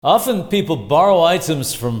Often people borrow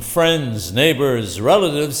items from friends, neighbors,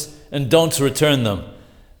 relatives, and don't return them.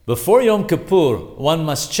 Before Yom Kippur, one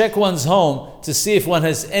must check one's home to see if one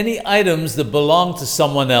has any items that belong to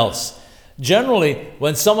someone else. Generally,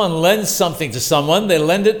 when someone lends something to someone, they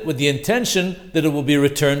lend it with the intention that it will be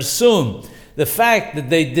returned soon. The fact that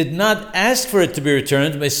they did not ask for it to be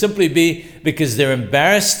returned may simply be because they're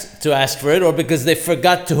embarrassed to ask for it or because they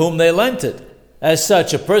forgot to whom they lent it. As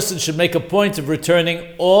such, a person should make a point of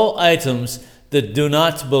returning all items that do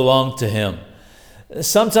not belong to him.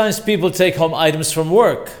 Sometimes people take home items from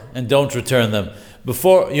work and don't return them.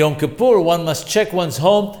 Before Yom Kippur, one must check one's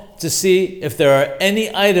home to see if there are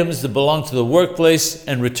any items that belong to the workplace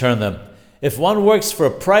and return them. If one works for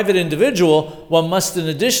a private individual, one must, in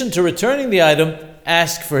addition to returning the item,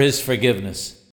 ask for his forgiveness.